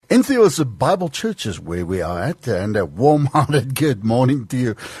Theos Bible Church is where we are at, and a warm-hearted good morning to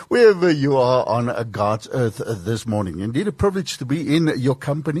you, wherever you are on God's earth this morning. Indeed, a privilege to be in your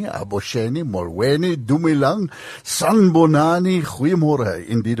company. Abosheni, Morweni, Dumilang, Sanbonani, Goeiemorgen.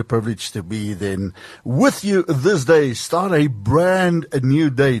 Indeed, a privilege to be then with you this day. Start a brand new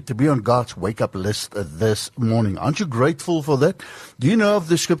day, to be on God's wake-up list this morning. Aren't you grateful for that? Do you know of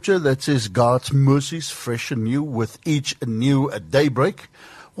the scripture that says God's mercies fresh and new with each new daybreak?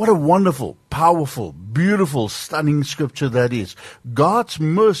 What a wonderful, powerful, beautiful, stunning scripture that is. God's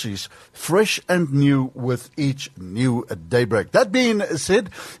mercies fresh and new with each new daybreak. That being said,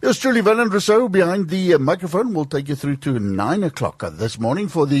 it's truly Van and Rousseau behind the microphone. We'll take you through to 9 o'clock this morning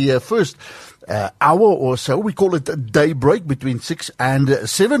for the first hour or so. We call it daybreak between 6 and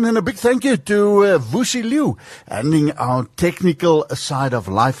 7. And a big thank you to Vusi Liu handling our technical side of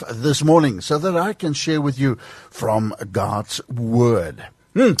life this morning so that I can share with you from God's word.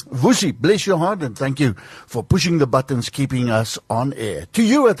 Vusi, bless your heart, and thank you for pushing the buttons, keeping us on air. To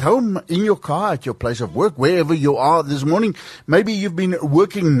you at home, in your car, at your place of work, wherever you are this morning, maybe you've been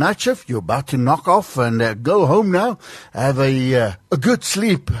working night shift, you're about to knock off and go home now, have a good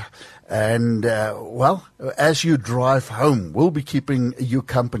sleep. And, as you drive home, we'll be keeping you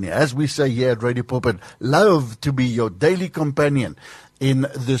company. As we say here at Radio Pulpit, love to be your daily companion in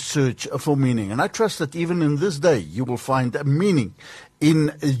the search for meaning. And I trust that even in this day, you will find meaning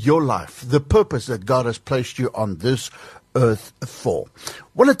in your life, the purpose that God has placed you on this earth for. I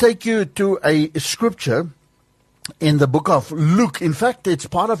want to take you to a scripture in the book of Luke. In fact, it's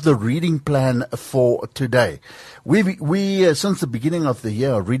part of the reading plan for today. We since the beginning of the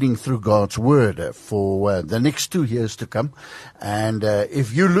year, are reading through God's word for the next 2 years to come. And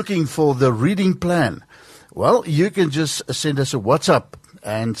if you're looking for the reading plan, well, you can just send us a WhatsApp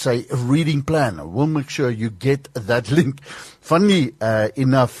and say reading plan. We'll make sure you get that link. Funnily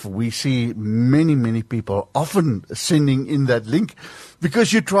enough, we see many people often sending in that link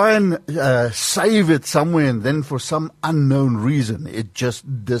because you try and save it somewhere and then for some unknown reason, it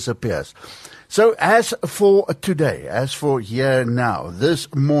just disappears. So as for today, as for here now, this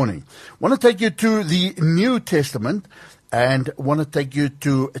morning, I want to take you to the New Testament and want to take you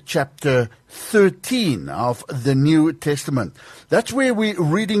to chapter 13 of the New Testament. That's where we're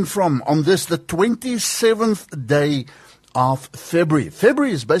reading from on this, the 27th day of February.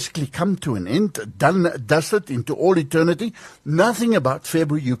 February has basically come to an end, done, dusted into all eternity. Nothing about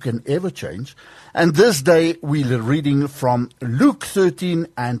February you can ever change. And this day we're reading from Luke 13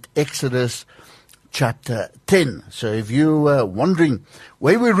 and Exodus chapter 10. So if you're wondering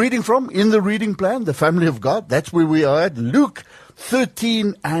where we're reading from in the reading plan, the family of God, that's where we are at, Luke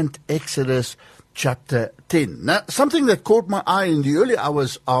 13 and Exodus chapter 10. Now, something that caught my eye in the early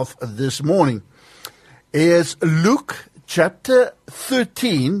hours of this morning is Luke chapter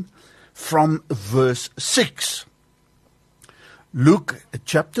 13 from verse 6. Luke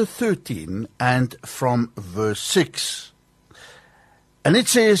chapter 13 and from verse 6. And it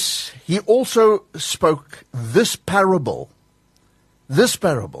says, he also spoke this parable.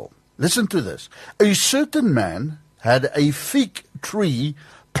 Listen to this. A certain man had a fig tree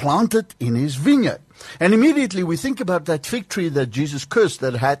planted in his vineyard. And immediately we think about that fig tree that Jesus cursed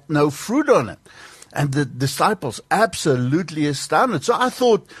that had no fruit on it. And the disciples absolutely astounded. So I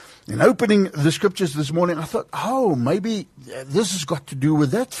thought, in opening the scriptures this morning, I thought, maybe this has got to do with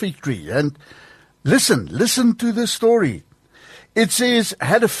that fig tree. And listen to the story. It says,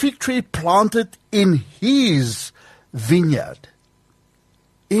 had a fig tree planted in his vineyard.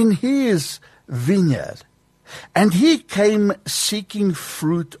 In his vineyard. And he came seeking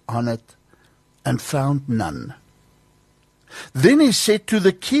fruit on it and found none. Then he said to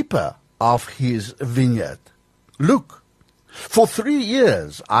the keeper of his vineyard, look, for 3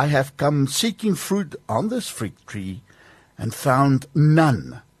 years I have come seeking fruit on this fig tree and found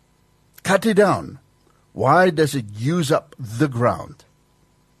none. Cut it down. Why does it use up the ground?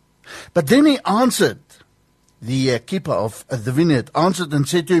 But then he answered, the keeper of the vineyard answered and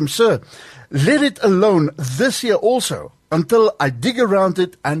said to him, Sir, let it alone this year also, until I dig around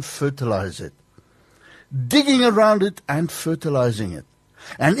it and fertilize it. Digging around it and fertilizing it.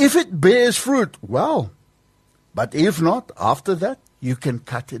 And if it bears fruit, well, but if not, after that, you can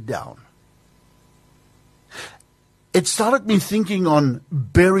cut it down. It started me thinking on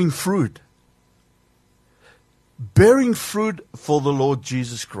bearing fruit. Bearing fruit for the Lord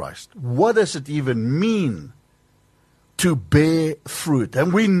Jesus Christ. What does it even mean to bear fruit?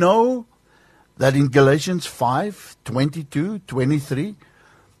 And we know that in Galatians 5:22-23,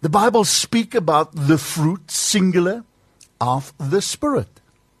 the Bible speaks about the fruit, singular, of the Spirit.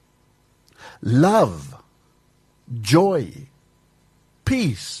 Love, joy,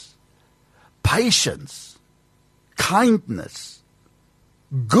 peace, patience, kindness,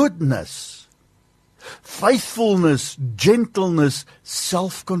 goodness, faithfulness, gentleness,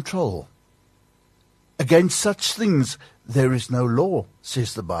 self-control. Against such things there is no law,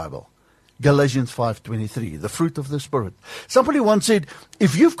 says the Bible. Galatians 5:23, the fruit of the Spirit. Somebody once said,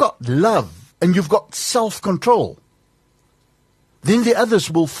 if you've got love and you've got self-control, then the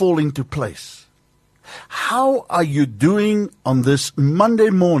others will fall into place. How are you doing on this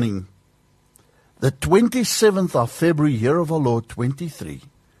Monday morning, the 27th of February, year of our Lord 23,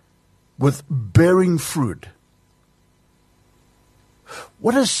 with bearing fruit?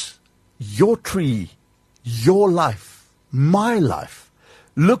 What is your tree, your life, my life,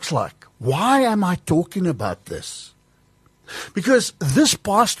 looks like? Why am I talking about this? Because this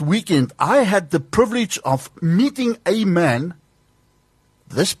past weekend, I had the privilege of meeting a man,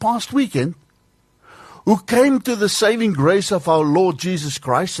 this past weekend, who came to the saving grace of our Lord Jesus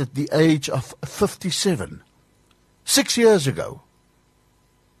Christ at the age of 57, 6 years ago.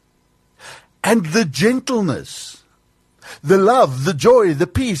 And the gentleness, the love, the joy, the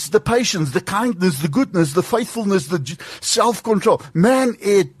peace, the patience, the kindness, the goodness, the faithfulness, the self-control. Man,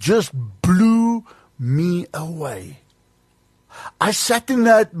 it just blew me away. I sat in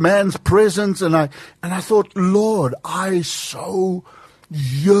that man's presence and I thought, Lord, I so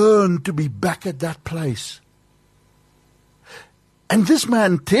yearn to be back at that place. And this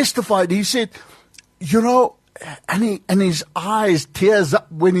man testified. He said, you know, and his eyes tears up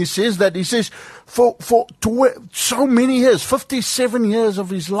when he says that. He says, for so many years, 57 years of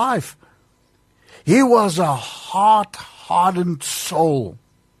his life, he was a heart-hardened soul.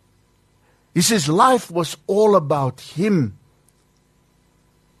 He says life was all about him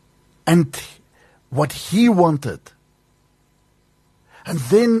and what he wanted. And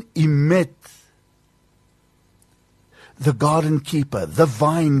then he met the garden keeper, the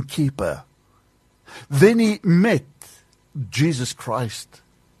vine keeper. Then he met Jesus Christ,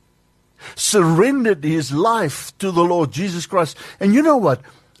 surrendered his life to the Lord Jesus Christ. And you know what?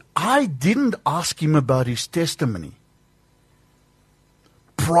 I didn't ask him about his testimony.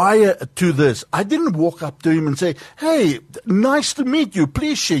 Prior to this, I didn't walk up to him and say, hey, nice to meet you.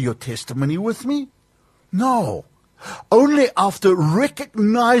 Please share your testimony with me. No. Only after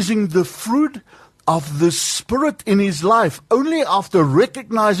recognizing the fruit of the Spirit in his life, only after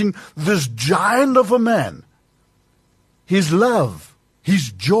recognizing this giant of a man, his love,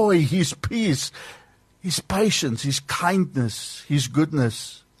 his joy, his peace, his patience, his kindness, his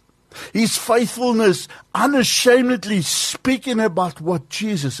goodness, his faithfulness, unashamedly speaking about what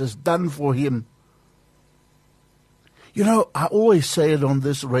Jesus has done for him. You know, I always say it on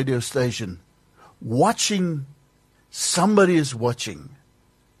this radio station, somebody is watching,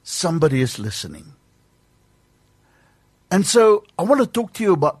 somebody is listening. And so I want to talk to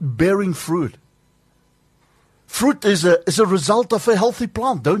you about bearing fruit. Fruit is a result of a healthy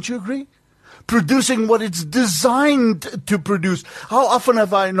plant, don't you agree? Producing what it's designed to produce. How often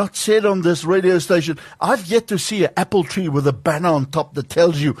have I not said on this radio station, I've yet to see an apple tree with a banner on top that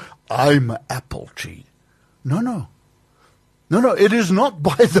tells you, I'm an apple tree. No, it is not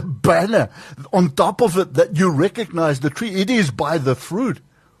by the banner on top of it that you recognize the tree. It is by the fruit.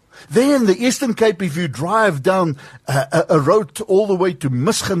 There in the Eastern Cape, if you drive down a road all the way to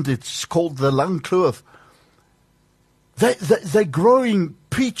Mischand, it's called the Lang Kloof. They're growing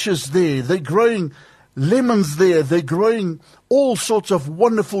peaches there. They're growing lemons there. They're growing all sorts of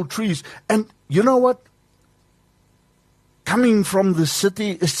wonderful trees. And you know what? Coming from the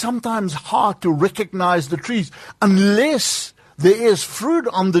city, it's sometimes hard to recognize the trees. Unless there is fruit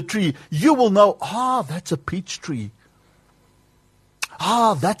on the tree, you will know, that's a peach tree.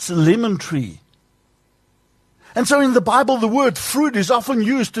 That's a lemon tree. And so in the Bible, the word fruit is often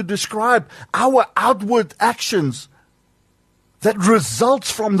used to describe our outward actions that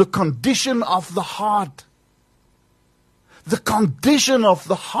results from the condition of the heart. The condition of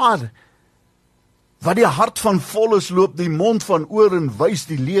the heart. Wat die hart van vol is, loop die mond van oor en wys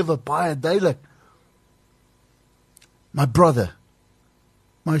die lewe baie duidelik. My brother,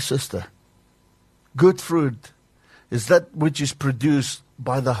 my sister, good fruit is that which is produced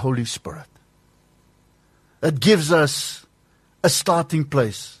by the Holy Spirit. It gives us a starting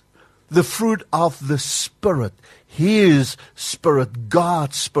place. The fruit of the Spirit, His Spirit,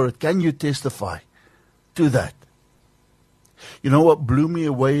 God's Spirit. Can you testify to that? You know what blew me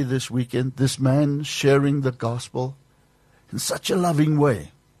away this weekend? This man sharing the gospel in such a loving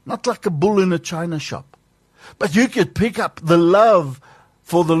way. Not like a bull in a china shop. But you could pick up the love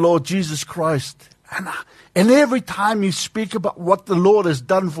for the Lord Jesus Christ. And every time he speaks about what the Lord has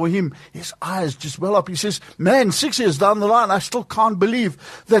done for him, his eyes just well up. He says, man, 6 years down the line, I still can't believe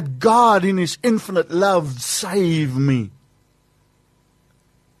that God in his infinite love saved me.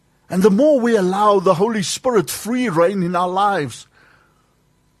 And the more we allow the Holy Spirit free reign in our lives,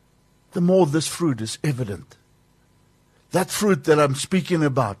 the more this fruit is evident. That fruit that I'm speaking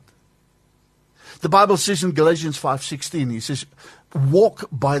about. The Bible says in Galatians 5:16, he says, walk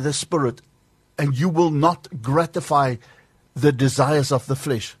by the Spirit, and you will not gratify the desires of the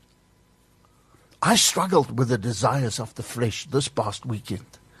flesh. I struggled with the desires of the flesh this past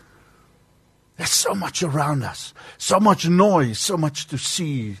weekend. There's so much around us, so much noise, so much to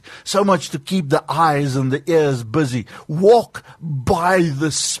see, so much to keep the eyes and the ears busy. Walk by the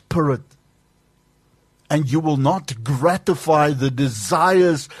Spirit, and you will not gratify the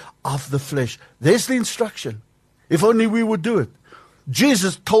desires of the flesh. There's the instruction. If only we would do it.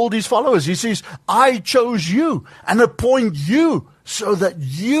 Jesus told his followers, he says, I chose you and appoint you so that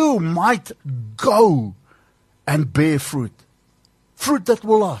you might go and bear fruit. Fruit that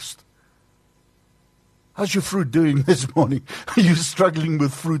will last. How's your fruit doing this morning? Are you struggling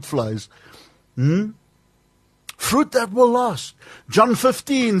with fruit flies? Fruit that will last. John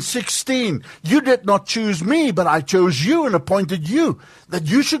 15:16. You did not choose me, but I chose you and appointed you, that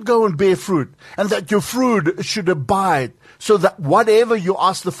you should go and bear fruit, and that your fruit should abide, so that whatever you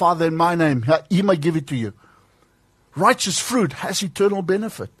ask the Father in my name, he may give it to you. Righteous fruit has eternal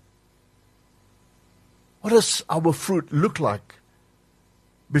benefit. What does our fruit look like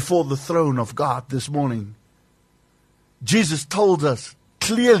before the throne of God this morning? Jesus told us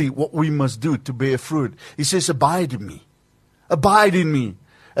clearly what we must do to bear fruit. He says, abide in me. Abide in me.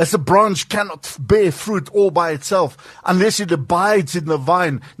 As a branch cannot bear fruit all by itself unless it abides in the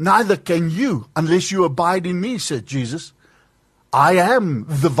vine, neither can you unless you abide in me, said Jesus. I am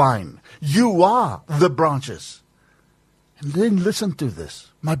the vine. You are the branches. And then listen to this,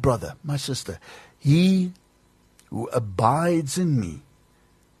 my brother, my sister. He who abides in me,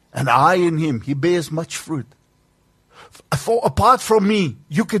 and I in him, he bears much fruit. For apart from me,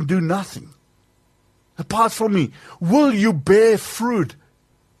 you can do nothing. Apart from me, will you bear fruit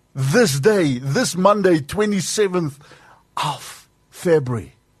this day, this Monday, 27th of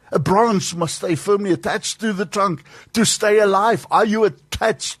February? A branch must stay firmly attached to the trunk to stay alive. Are you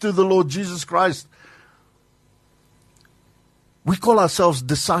attached to the Lord Jesus Christ? We call ourselves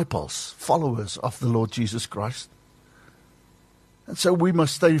disciples, followers of the Lord Jesus Christ. And so we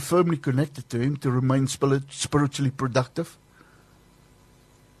must stay firmly connected to him to remain spiritually productive.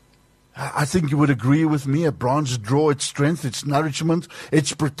 I think you would agree with me, a branch draws its strength, its nourishment,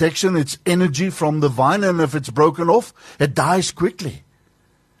 its protection, its energy from the vine, and if it's broken off, it dies quickly.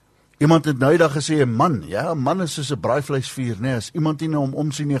 Iemand het nou eendag gesê, 'n man is soos 'n braaivleisvuur, nee, as iemand nie na hom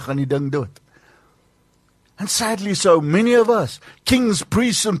omsien nie, gaan die ding dood. And sadly so, many of us, kings,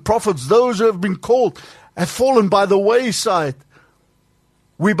 priests and prophets, those who have been called, have fallen by the wayside.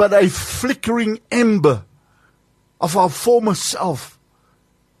 We're but a flickering ember of our former self.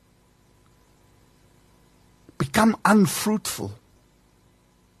 Become unfruitful.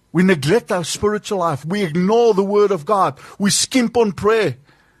 We neglect our spiritual life. We ignore the word of God. We skimp on prayer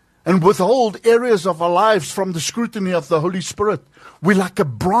and withhold areas of our lives from the scrutiny of the Holy Spirit. We're like a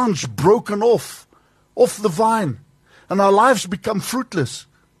branch broken off the vine, and our lives become fruitless.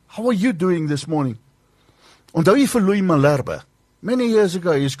 How are you doing this morning? Onthou jy vir Louis Malherbe? Many years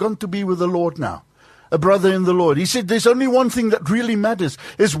ago, he's gone to be with the Lord now. A brother in the Lord. He said, there's only one thing that really matters,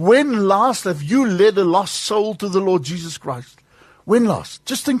 is when last have you led a lost soul to the Lord Jesus Christ? When last?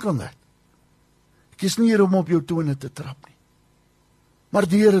 Just think on that. Ek is nie hier om op jou tone te trap nie. Maar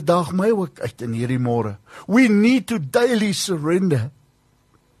die Here daag my ook uit in hierdie môre. We need to daily surrender.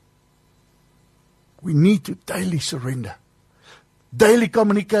 We need to daily surrender. Daily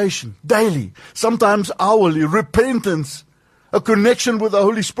communication. Daily. Sometimes hourly. Repentance. A connection with the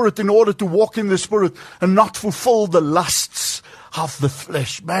Holy Spirit in order to walk in the Spirit and not fulfill the lusts of the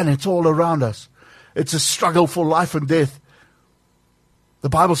flesh. Man, it's all around us. It's a struggle for life and death. The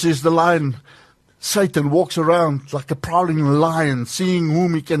Bible says the lion, Satan, walks around like a prowling lion, seeing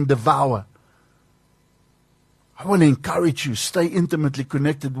whom he can devour. I want to encourage you, stay intimately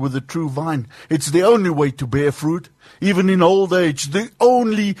connected with the true vine. It's the only way to bear fruit, even in old age. The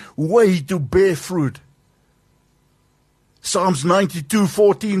only way to bear fruit. Psalms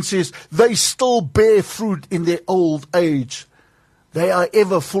 92:14 says, they still bear fruit in their old age. They are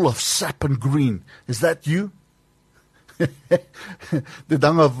ever full of sap and green. Is that you? The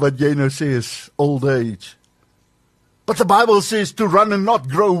dang of wat jy nou sê is old age. But the Bible says to run and not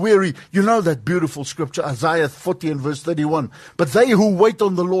grow weary. You know that beautiful scripture, Isaiah 40 and verse 31. But they who wait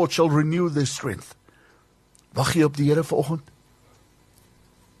on the Lord shall renew their strength. Wag jy op die Here vanoggend?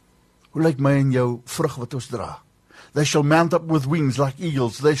 Hoe lyk my en jou vrug wat ons dra? They shall mount up with wings like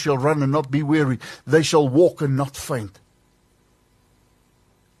eagles. They shall run and not be weary. They shall walk and not faint.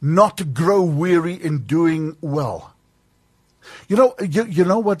 Not grow weary in doing well. You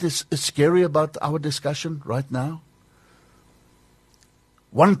know what is scary about our discussion right now?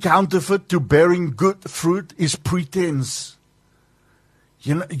 One counterfeit to bearing good fruit is pretense.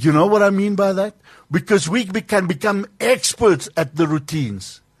 You know what I mean by that? Because we can become experts at the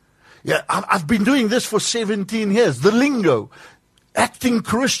routines. Yeah, I've been doing this for 17 years. The lingo, acting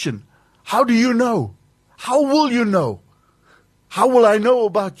Christian. How do you know? How will you know? How will I know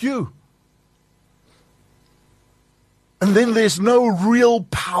about you? And then there's no real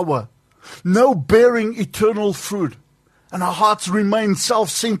power, no bearing eternal fruit. And our hearts remain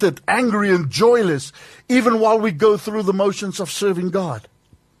self-centered, angry and joyless, even while we go through the motions of serving God.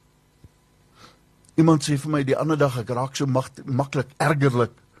 Iemand sê vir my die ander dag, ek raak so maklik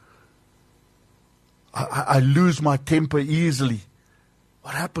ergerlik. I lose my temper easily.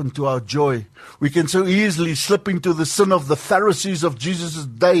 What happened to our joy? We can so easily slip into the sin of the Pharisees of Jesus'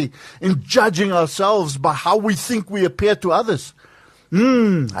 day in judging ourselves by how we think we appear to others.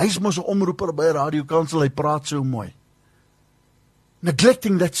 Hy is mos 'n omroeper by 'n radiokansel, hy praat so mooi.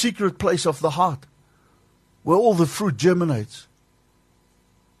 Neglecting that secret place of the heart where all the fruit germinates.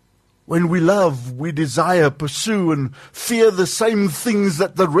 When we love, we desire, pursue, and fear the same things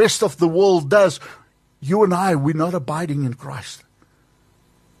that the rest of the world does. You and I, we're not abiding in Christ.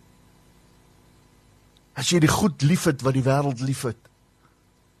 As jy die goed liefhet wat die wêreld liefhet,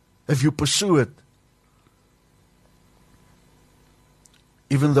 if you pursue it,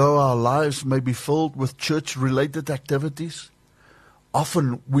 even though our lives may be filled with church-related activities,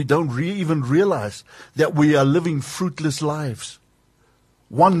 often we don't even realize that we are living fruitless lives.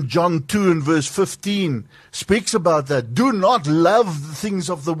 1 John 2 and verse 15 speaks about that. Do not love the things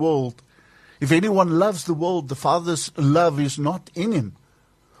of the world. If anyone loves the world, the Father's love is not in him.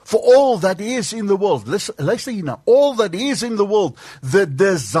 For all that is in the world, luister hier nou, all that is in the world, the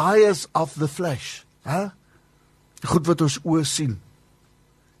desires of the flesh. Die goed wat ons oë sien,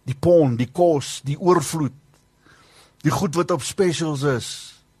 die porn, die kos, die oorvloed, die goed wat op specials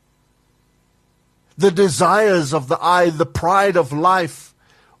is, the desires of the eye, the pride of life,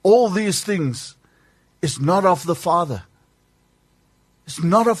 all these things is not of the Father. It's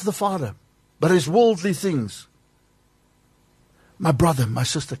not of the Father, but it's worldly things. My brother, my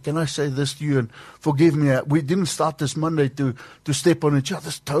sister, can I say this to you, and forgive me, we didn't start this Monday to step on each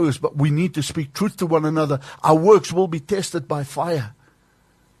other's toes, but we need to speak truth to one another. Our works will be tested by fire.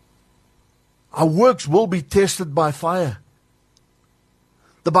 Our works will be tested by fire.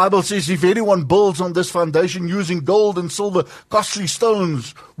 The Bible says if anyone builds on this foundation using gold and silver, costly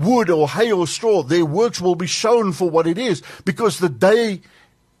stones, wood or hay or straw, their works will be shown for what it is, because the day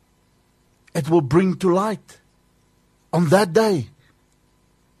it will bring to light. On that day,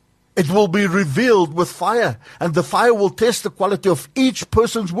 it will be revealed with fire, and the fire will test the quality of each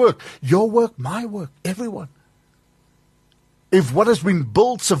person's work. Your work, my work, everyone. If what has been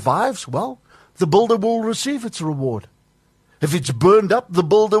built survives, well, the builder will receive its reward. If it's burned up, the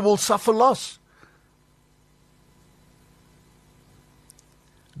builder will suffer loss.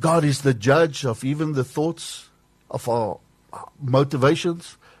 God is the judge of even the thoughts of our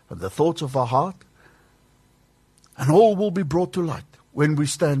motivations and the thoughts of our heart. And all will be brought to light when we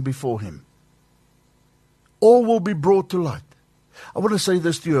stand before Him. All will be brought to light. I want to say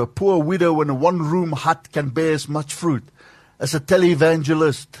this to you. A poor widow in a one-room hut can bear as much fruit as a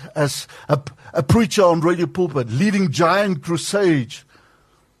televangelist, as a preacher on radio pulpit, leading giant crusades.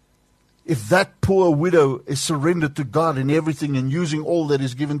 If that poor widow is surrendered to God in everything and using all that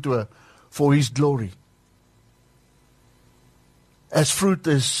is given to her for His glory. As fruit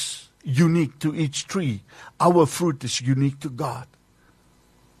is unique to each tree, our fruit is unique to God.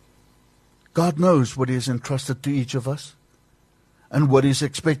 God knows what He has entrusted to each of us and what He's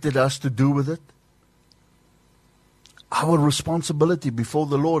expected us to do with it. Our responsibility before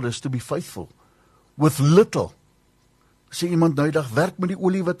the Lord is to be faithful with little. Sê iemand nou dag, werk met die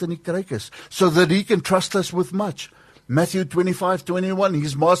olie wat in die kruik is, so that He can trust us with much. Matthew 25:21,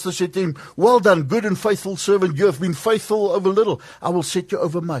 His master said to him, well done, good and faithful servant, you have been faithful over little, I will set you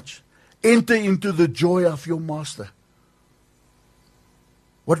over much. Enter into the joy of your master.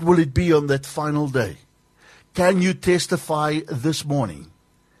 What will it be on that final day? Can you testify this morning?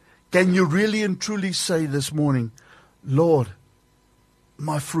 Can you really and truly say this morning, Lord,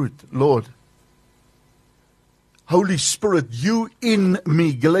 my fruit, Lord, Holy Spirit, you in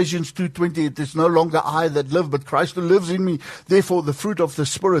me. Galatians 2:20, it is no longer I that live, but Christ who lives in me. Therefore, the fruit of the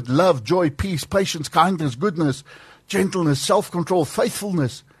Spirit, love, joy, peace, patience, kindness, goodness, gentleness, self-control,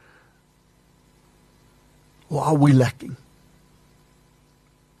 faithfulness. Or are we lacking?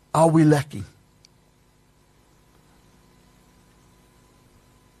 Are we lacking?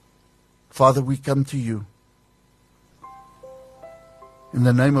 Father, we come to you in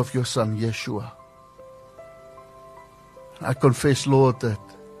the name of your Son, Yeshua. I confess, Lord, that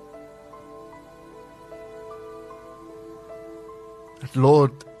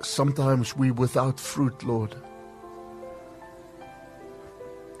Lord, sometimes we without fruit, Lord.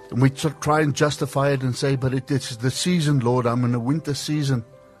 And we try and justify it and say, but it is the season, Lord. I'm in a winter season.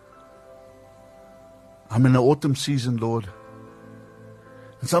 I'm in an autumn season, Lord.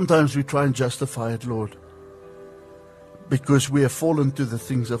 And sometimes we try and justify it, Lord, because we have fallen to the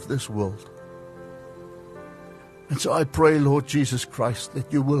things of this world. And so I pray, Lord Jesus Christ,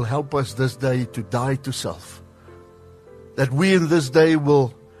 that you will help us this day to die to self. That we in this day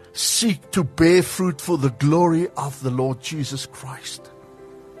will seek to bear fruit for the glory of the Lord Jesus Christ.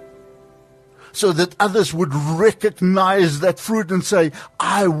 So that others would recognize that fruit and say,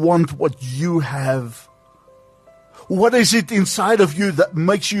 I want what you have. What is it inside of you that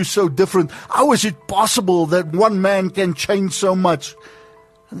makes you so different? How is it possible that one man can change so much?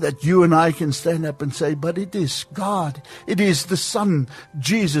 That you and I can stand up and say, but it is God. It is the Son,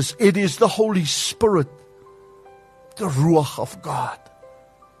 Jesus. It is the Holy Spirit, the Ruach of God,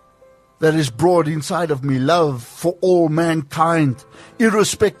 that is brought inside of me. Love for all mankind,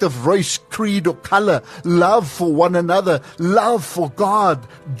 irrespective of race, creed, or color. Love for one another. Love for God.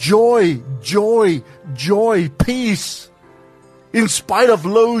 Joy, joy, joy, peace. In spite of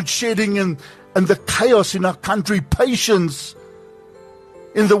load shedding and the chaos in our country, patience.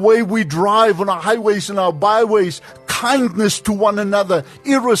 In the way we drive on our highways and our byways, kindness to one another,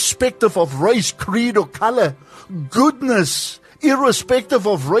 irrespective of race, creed, or color. Goodness, irrespective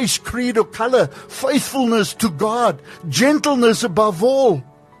of race, creed, or color. Faithfulness to God. Gentleness above all.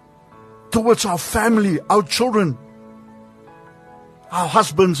 Towards our family, our children, our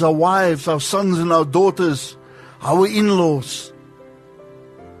husbands, our wives, our sons and our daughters, our in-laws.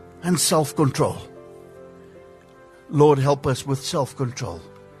 And self-control. Lord, help us with self-control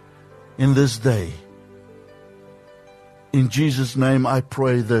in this day. In Jesus' name I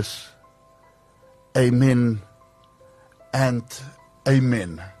pray this. Amen and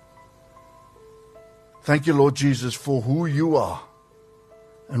amen. Thank you, Lord Jesus, for who you are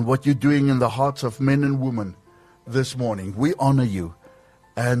and what you're doing in the hearts of men and women this morning. We honor you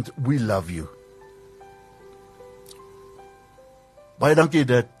and we love you. Baie dankie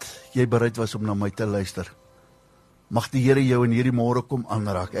dat jy bereid was om na my te luister. Mag die Here jou in hierdie môre kom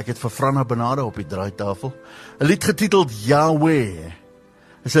aanraak. Ek het vir Franna Benade op die draaitafel 'n lied getiteld Yahweh.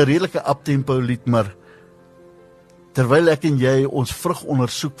 Is 'n redelike uptempo lied, maar terwyl ek en jy ons vrug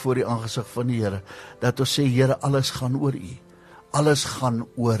ondersoek voor die aangesig van die Here, dat ons sê, Here, alles gaan oor U. Alles gaan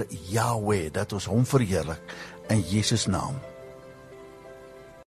oor Yahweh, dat ons hom verheerlik in Jesus naam.